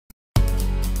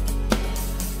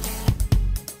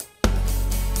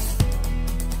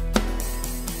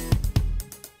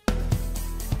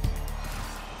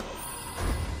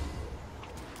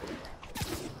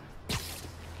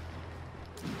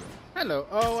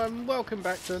Hello, and welcome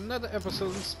back to another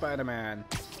episode of Spider-Man,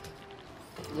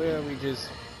 where we just...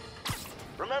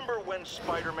 Remember when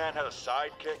Spider-Man had a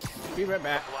sidekick? Be right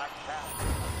back. A black cat?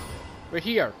 We're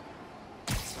here.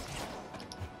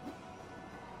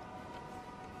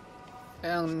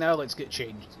 And now let's get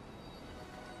changed.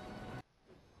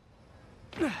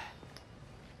 Can't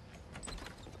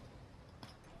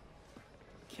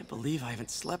believe I haven't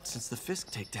slept since the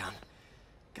Fisk takedown.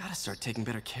 Gotta start taking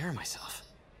better care of myself.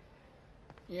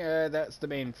 Yeah, that's the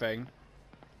main thing.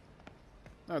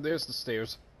 Oh, there's the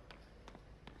stairs.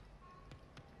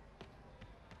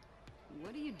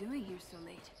 What are you doing here so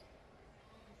late?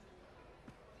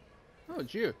 Oh,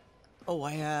 it's you. Oh,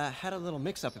 I had a little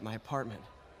mix-up at my apartment.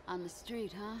 On the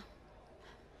street, huh?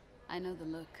 I know the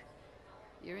look.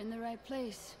 You're in the right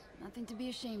place. Nothing to be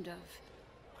ashamed of.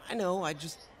 I know, I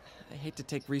hate to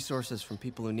take resources from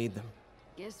people who need them.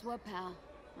 Guess what, pal?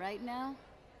 Right now,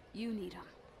 you need them.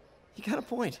 You got a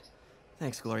point.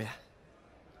 Thanks, Gloria.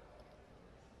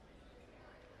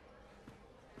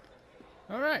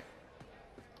 Alright.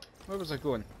 Where was I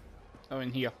going? Oh,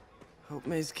 in here. Hope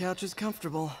May's couch is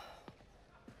comfortable.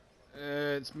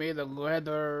 It's made of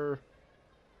leather.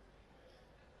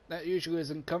 That usually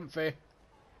isn't comfy.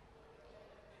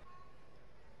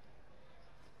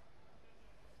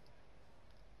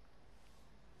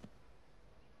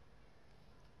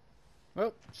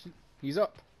 Well, he's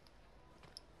up.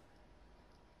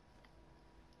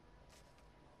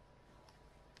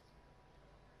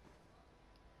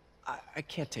 I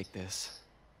can't take this.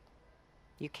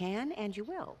 You can, and you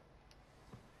will.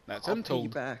 That's I'll pay you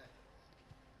untold. back.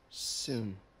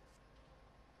 Soon.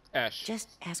 Ash. Just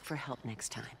ask for help next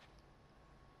time.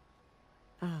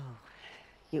 Oh,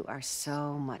 you are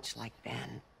so much like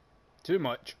Ben. Too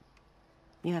much.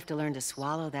 You have to learn to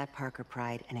swallow that Parker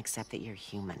pride and accept that you're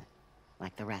human,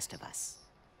 like the rest of us.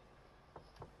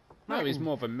 No, he's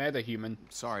more of a meta-human.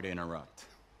 Sorry to interrupt.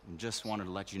 Just wanted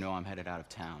to let you know I'm headed out of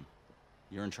town.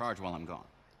 You're in charge while I'm gone.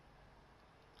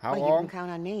 How Well, you long? can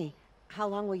count on me. How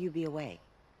long will you be away?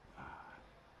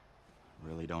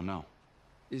 Really don't know.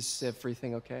 Is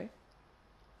everything okay?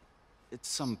 It's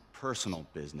some personal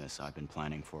business I've been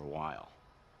planning for a while.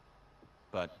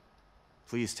 But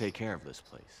please take care of this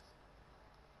place.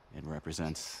 It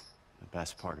represents the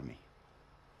best part of me.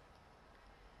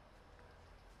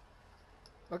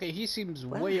 Okay, he seems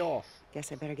Well, way off.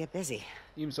 Guess I better get busy.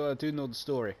 Even so, I do know the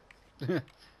story.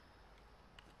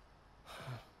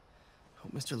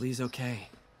 Hope Mr. Lee's okay.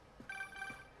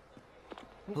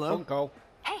 Hello? Phone call.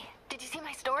 Hey, did you see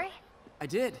my story? I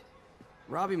did.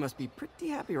 Robbie must be pretty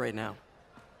happy right now.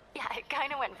 Yeah, it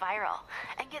kind of went viral.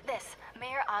 And get this,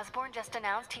 Mayor Osborn just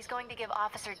announced he's going to give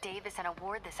Officer Davis an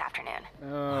award this afternoon.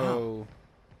 Oh.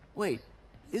 Wait,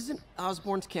 isn't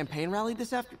Osborn's campaign rally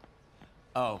this after?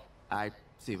 Oh, I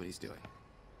see what he's doing.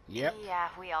 Yep. Yeah,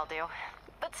 we all do.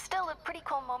 But still a pretty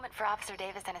cool moment for Officer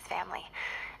Davis and his family.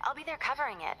 I'll be there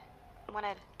covering it.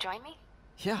 Wanna join me?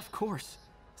 Yeah, of course.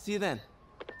 See you then.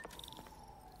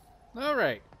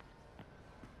 Alright.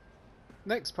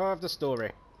 Next part of the story.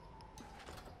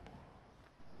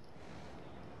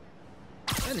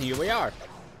 And here we are.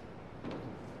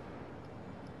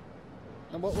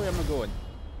 And what way am I going?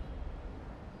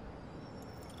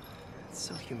 It's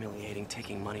so humiliating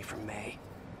taking money from May.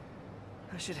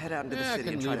 I should head out into the Yeah, I city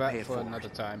can and try leave to pay that it for forward. another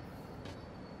time.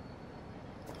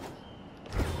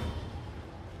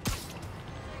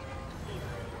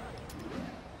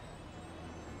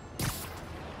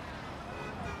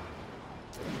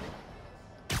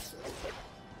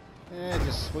 Yeah,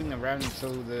 just swing around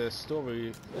until the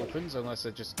story opens, unless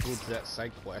I just go to that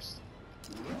side quest.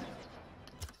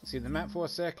 See the map for a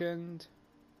second.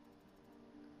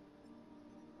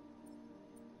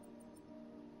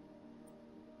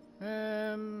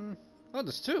 Oh,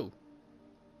 there's two.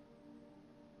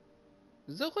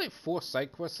 Is there like 4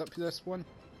 side quests up to this one?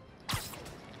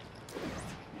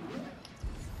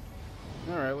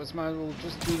 Alright, let's might as well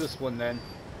just do this one then.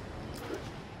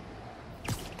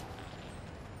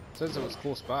 Since it was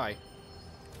close by.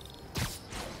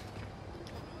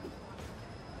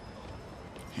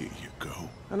 Here you go.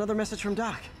 Another message from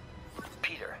Doc.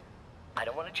 Peter, I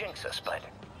don't want to jinx us, but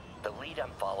the lead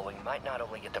I'm following might not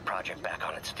only get the project back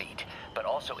on its feet, but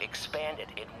also expand it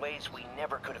in ways we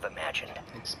never could have imagined.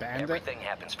 Expand Everything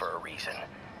happens for a reason,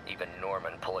 even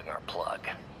Norman pulling our plug.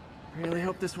 Really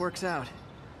hope this works out.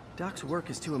 Doc's work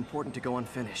is too important to go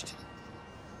unfinished.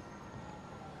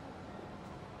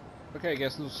 Okay, I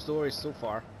guess no stories so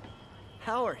far.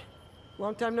 Howard,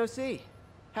 long time no see.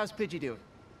 How's Pidgey doing?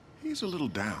 He's a little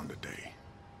down today.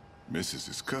 Misses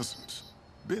his cousins.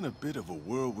 Been a bit of a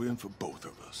whirlwind for both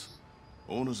of us.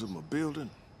 Owners of my building,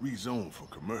 rezoned for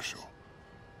commercial.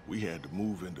 We had to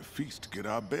move into Feast to get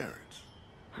our bearings.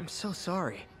 I'm so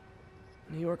sorry.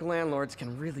 New York landlords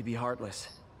can really be heartless.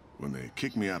 When they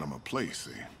kicked me out of my place,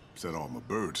 they set all my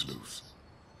birds loose.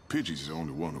 Pidgey's the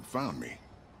only one who found me.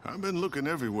 I've been looking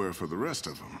everywhere for the rest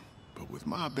of them, but with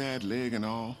my bad leg and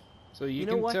all... So you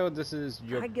can tell this is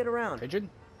your I'd get around. pigeon?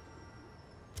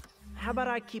 How about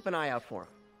I keep an eye out for him?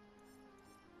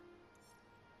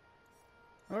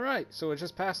 Alright, so we're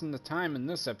just passing the time in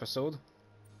this episode.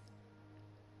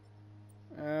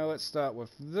 Let's start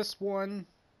with this one.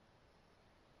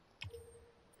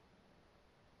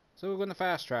 So we're going to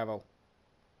fast travel.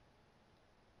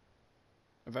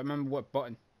 If I remember what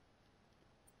button.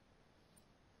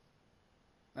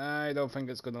 I don't think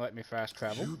it's going to let me fast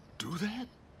travel. You do that?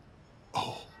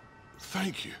 Oh,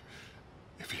 thank you.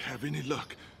 If you have any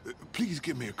luck, please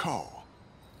give me a call.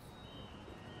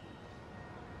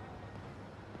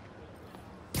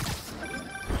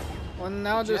 Well,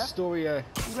 now the Jeff? story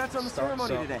Congrats on the starts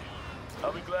ceremony up. today.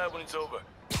 I'll be glad when it's over.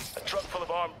 A truck full of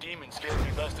armed demons scares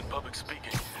me less than public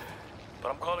speaking.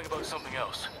 But I'm calling about something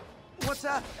else. What's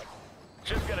that?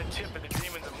 Just got a tip that the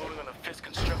demons are moving on the Fisk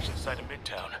construction site in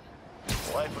Midtown.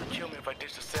 Wife would kill me if I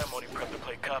ditched the ceremony prep to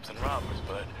play cops and robbers,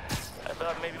 but I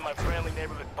thought maybe my friendly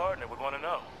neighborhood partner would want to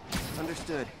know.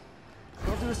 Understood.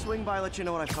 I'll do a swing by, let you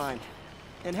know what I find.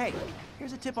 And hey,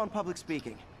 here's a tip on public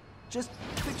speaking. Just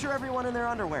picture everyone in their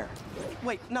underwear.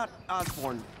 Wait, not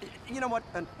Osborn. You know what?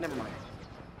 Never mind.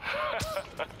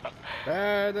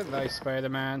 Bad advice,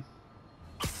 Spider-Man.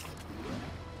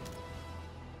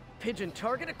 Pigeon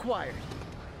target acquired.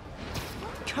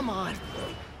 Come on.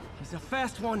 He's a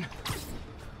fast one.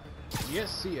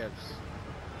 Yes, he is.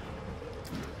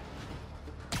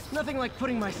 Nothing like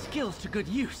putting my skills to good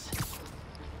use.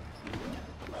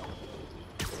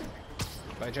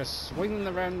 By just swinging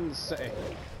around the city.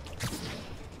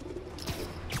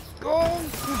 Oh,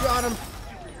 you got him.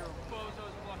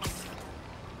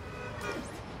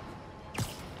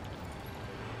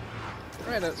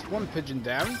 Right, that's one pigeon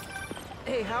down.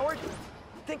 Hey, Howard.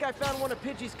 Think I found one of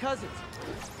Pidgey's cousins.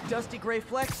 Dusty gray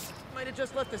flecks. Might have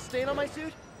just left a stain on my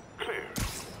suit. Claire.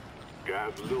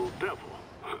 Guy's a little devil,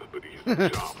 but he's a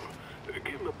charmer.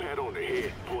 Give him a pat on the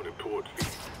head and point him towards the...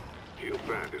 He'll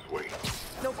find his way.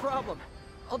 No problem.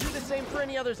 I'll do the same for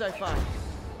any others I find.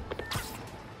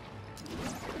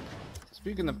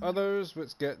 Speaking of others,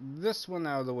 let's get this one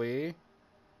out of the way.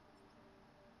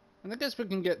 And I guess we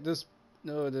can get this...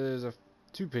 No, there's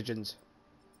two pigeons.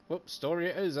 Whoops, story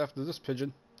it is after this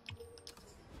pigeon.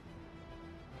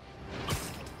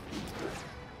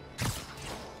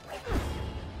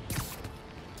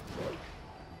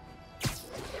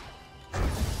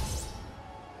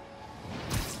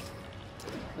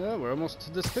 Oh, we're almost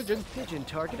to this pigeon. Pigeon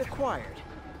target acquired.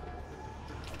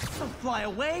 Don't fly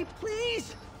away,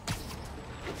 please!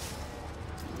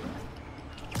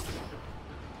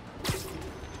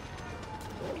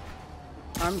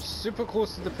 I'm super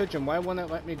close to the pigeon. Why won't it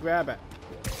let me grab it?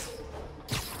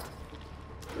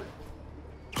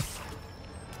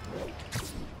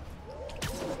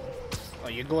 Oh,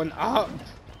 you're going up!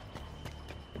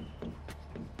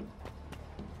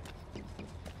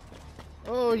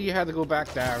 Oh, you had to go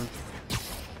back down.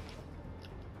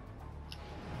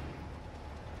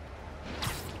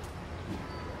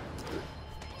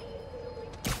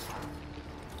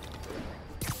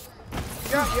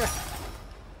 Got ya!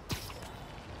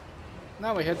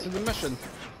 Now we head to the mission.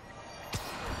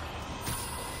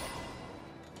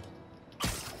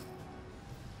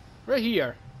 Right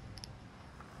here.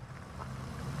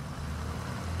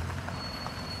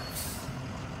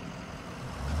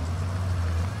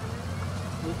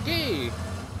 Okay.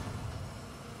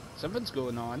 Something's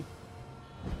going on.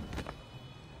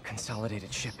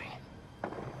 Consolidated shipping.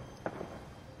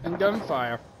 And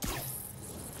gunfire.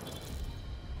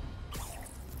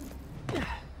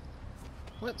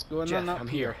 What's going Jeff, on up I'm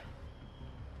here?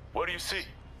 What do you see?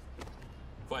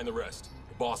 Find the rest.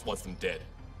 The boss wants them dead.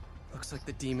 Looks like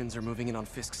the demons are moving in on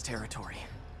Fisk's territory.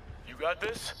 You got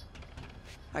this?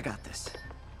 I got this.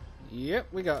 Yep,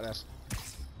 we got this.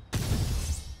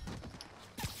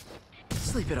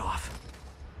 Sleep it off.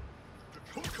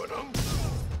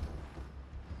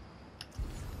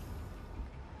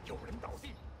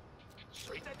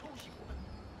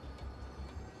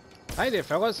 Hi there,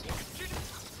 fellas.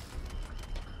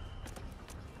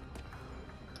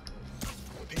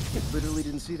 Literally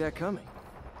didn't see that coming.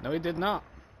 No, he did not.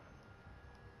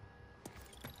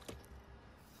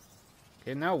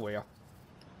 Okay, now where?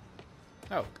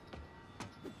 Oh.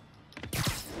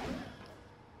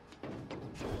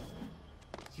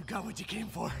 You got what you came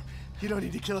for. You don't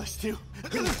need to kill us too.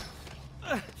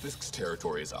 Fisk's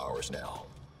territory is ours now.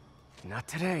 Not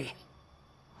today.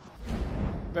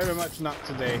 Very much not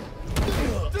today.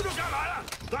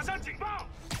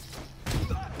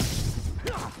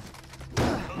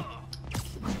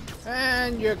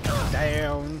 And you're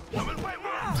down.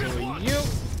 So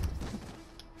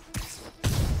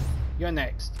you're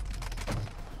next.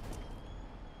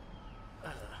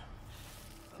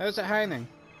 How's it hiding?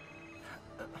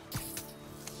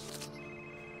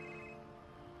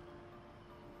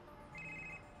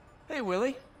 Hey,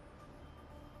 Willie.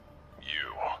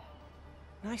 You.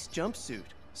 Nice jumpsuit.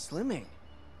 Slimming.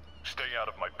 Stay out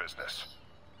of my business.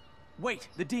 Wait,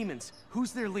 the demons.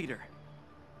 Who's their leader?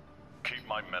 Keep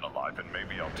my men alive and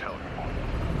maybe I'll tell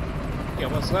you. Yeah,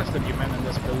 what's left of you men in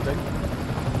this building?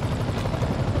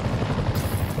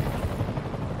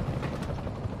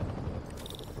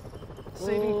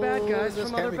 Saving bad guys this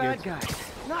from can't other be bad good. guys.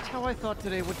 Not how I thought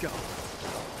today would go.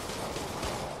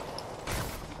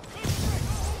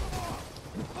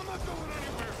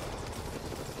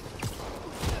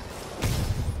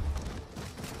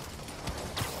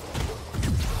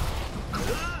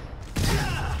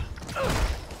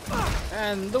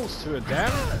 And those two are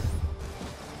down.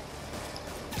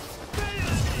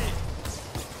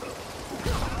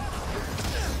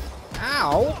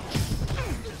 Ow!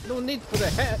 No need for the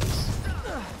hits.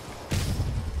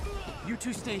 You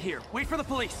two stay here. Wait for the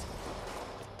police.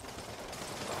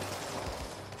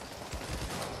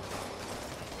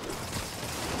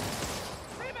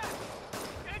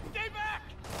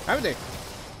 Howdy.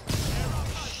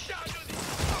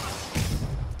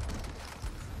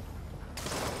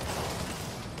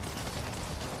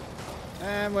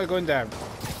 And we're going down.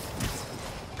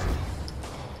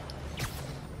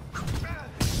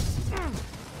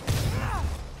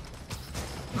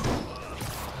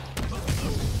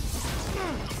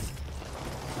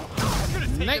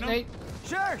 Night, night.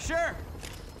 Sure, sure.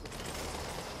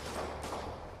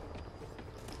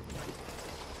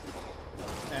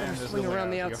 And Better swing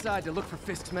around the outside to look for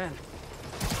Fisk's men.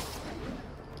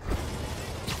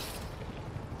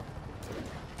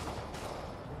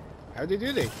 How'd they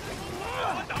do they?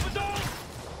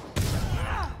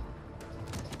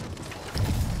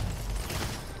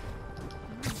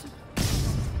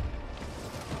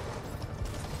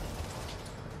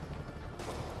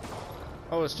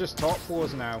 Oh, it's just top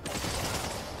floors now.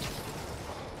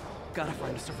 Gotta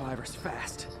find the survivors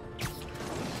fast.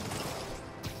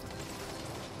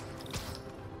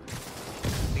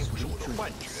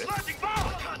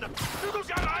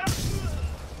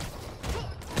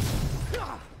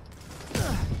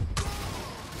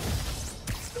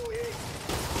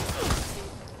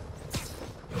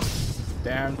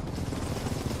 Down.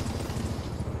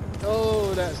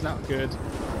 Oh, that's not good.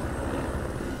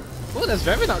 Oh, that's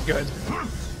very not good.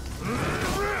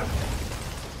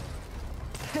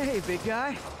 Hey, big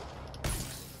guy.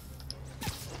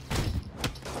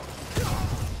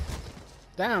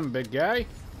 Damn, big guy.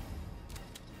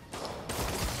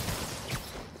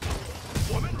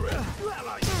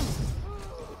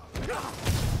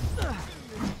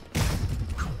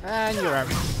 And you're out.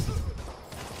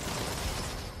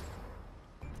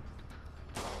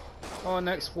 Oh,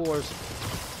 next floors.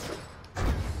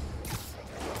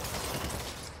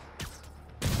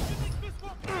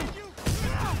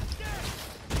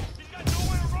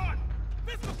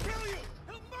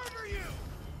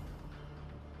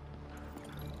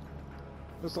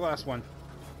 What's the last one?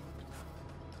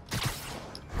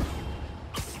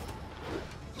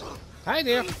 Hi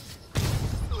there.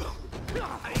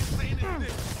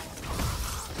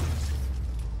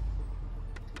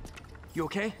 You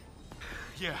okay?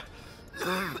 Yeah.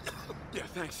 Yeah,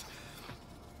 thanks.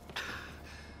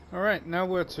 Alright, now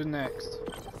where to next?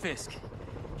 Fisk,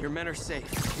 your men are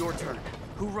safe. Your turn.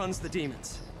 Who runs the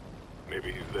demons?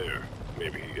 Maybe he's there.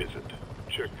 Maybe he isn't.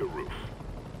 Check the roof.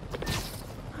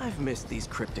 I've missed these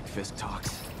cryptic Fisk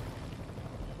talks.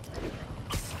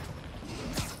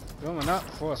 Going up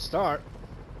for a start.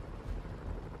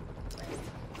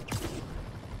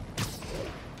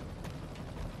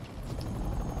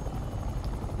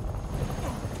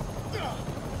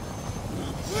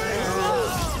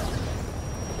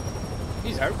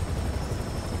 He's out.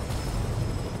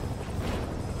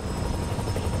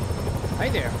 Hi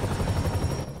there.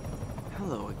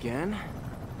 Hello again.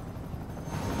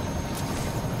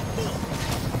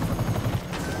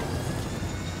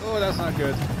 Oh, that's not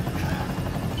good.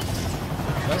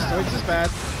 That's twice as bad.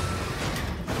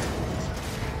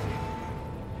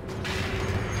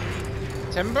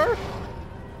 Timber?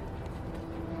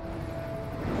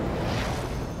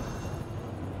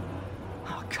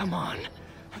 Oh, come on.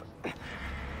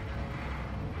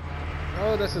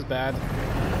 Oh, this is bad.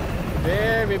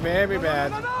 Very, very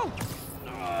bad. No!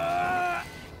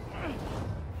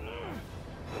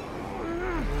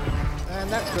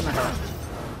 that's gonna hurt.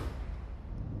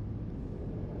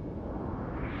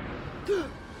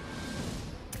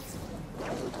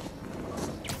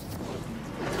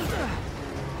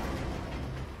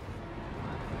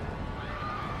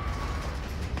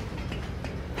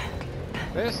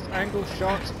 Best angle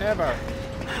shots ever.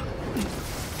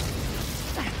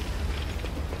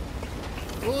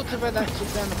 Oh, too bad that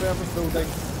took down the Velvet building.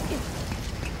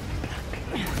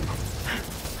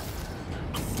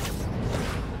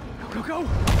 Go, go!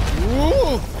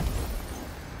 Woo!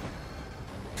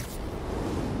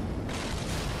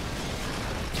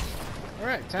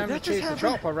 Alright, time to chase the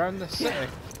chopper around the city. Yeah.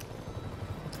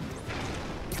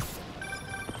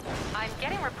 I'm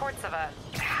getting reports of a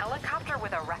helicopter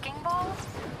with a wrecking ball?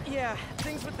 Yeah,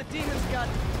 things with the demons got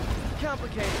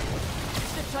complicated.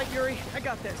 Sit tight, Yuri. I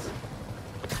got this.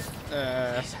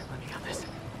 Yes, let me got this.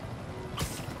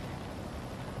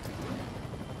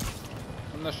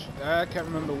 I can't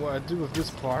remember what I do with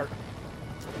this part.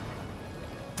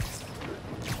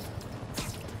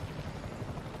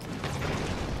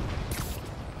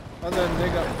 Other than they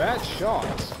got bad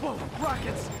shots. Whoa,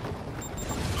 rockets!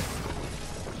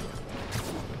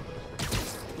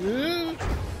 Ooh.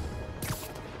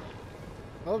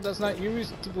 Oh, that's not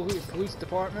used to the police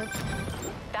department.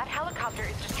 That helicopter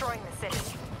is destroying the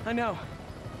city. I know.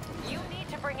 You need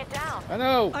to bring it down. I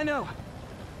know. I know.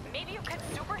 Maybe you could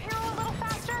superhero a little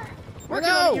faster? Working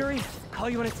on it, Yuri. Call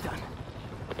you when it's done.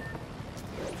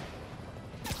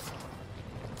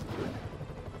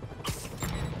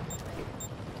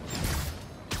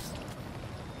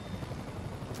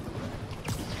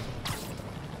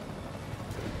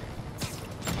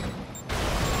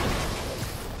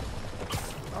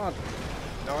 Oh,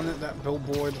 darn it, that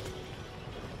billboard.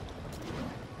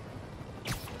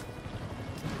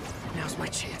 Now's my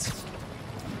chance.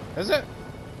 Is it?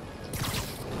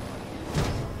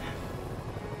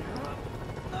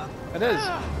 It is.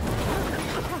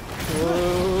 Whoa.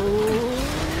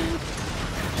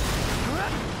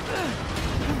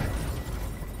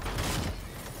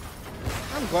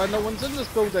 I'm glad no one's in this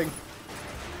building.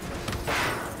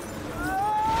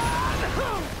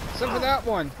 Except for that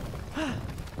one.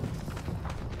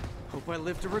 Hope I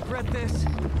live to regret this.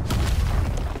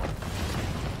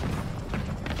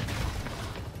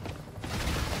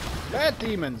 Bad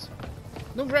demons.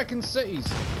 No wrecking cities.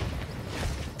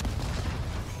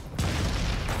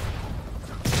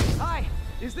 Hi,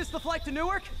 is this the flight to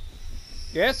Newark?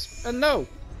 Yes and no.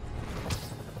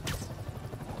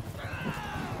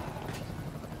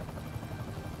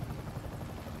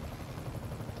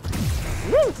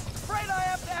 Woo! Afraid I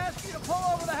have to ask you to pull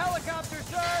over the helicopter,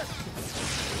 sir.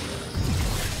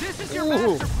 This is your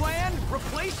master plan?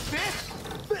 Replace Fisk?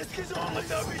 Fisk is on the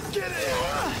dummies. Get in.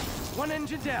 One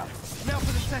engine down. Now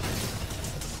for the second.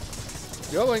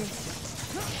 Going.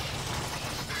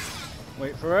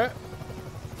 Wait for it.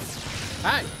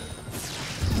 Hi.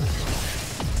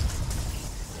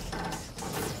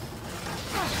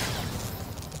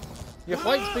 Your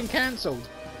flight's been cancelled.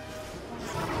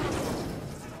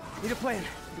 Need a plan.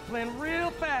 Need a plan real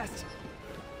fast.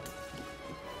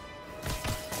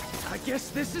 I guess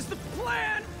this is the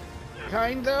plan.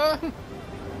 Kinda.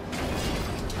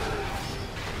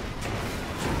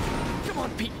 Come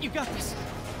on, Pete. You got this.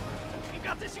 You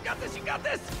got this. You got this. You got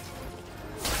this.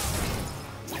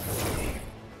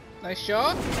 Nice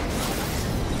shot.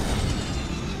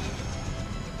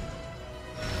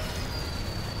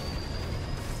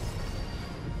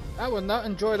 I will not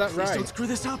enjoy that ride. Please don't screw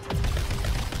this up.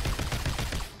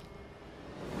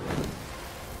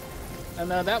 And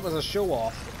that was a show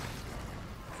off.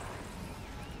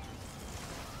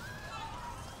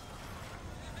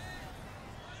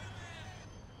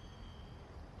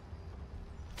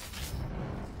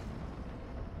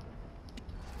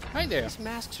 Hi there. These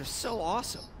masks are so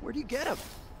awesome. Where do you get them?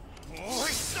 Oh,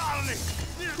 he's starting it.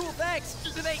 Cool, thanks.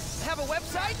 Do they have a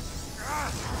website?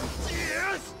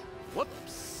 Yes.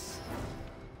 Whoops.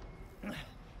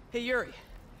 Hey, Yuri.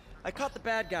 I caught the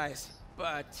bad guys,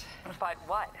 but... But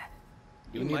what?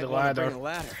 You need might a want to ladder. bring a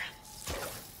ladder.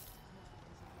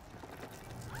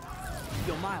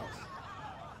 Yo, Miles.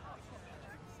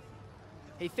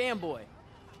 Hey, fanboy.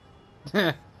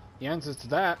 The answer to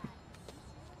that.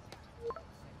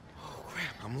 Oh,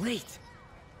 crap, I'm late.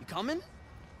 You coming?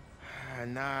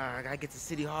 Nah, I gotta get to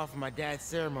City Hall for my dad's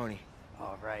ceremony.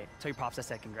 All right. Tell your pops I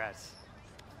said congrats.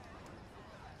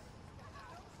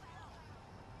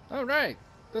 All right.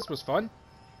 This was fun.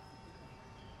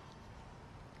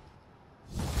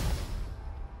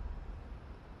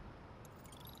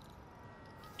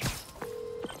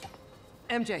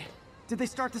 MJ, did they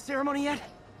start the ceremony yet?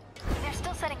 They're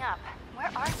still setting up.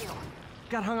 Where are you?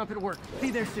 Got hung up at work.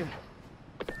 Be there soon.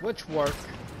 Which work.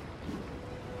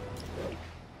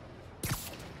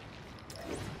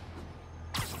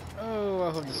 Oh,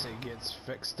 I hope this thing gets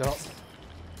fixed up.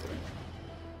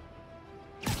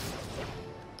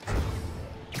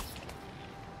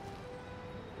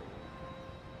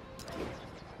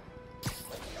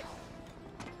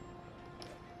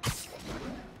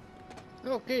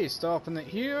 Okay, stopping it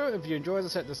here. If you enjoyed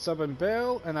this, hit the sub and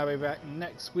bell, and I'll be back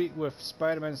next week with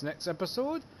Spider-Man's next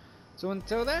episode. So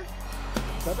until then,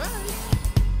 bye bye.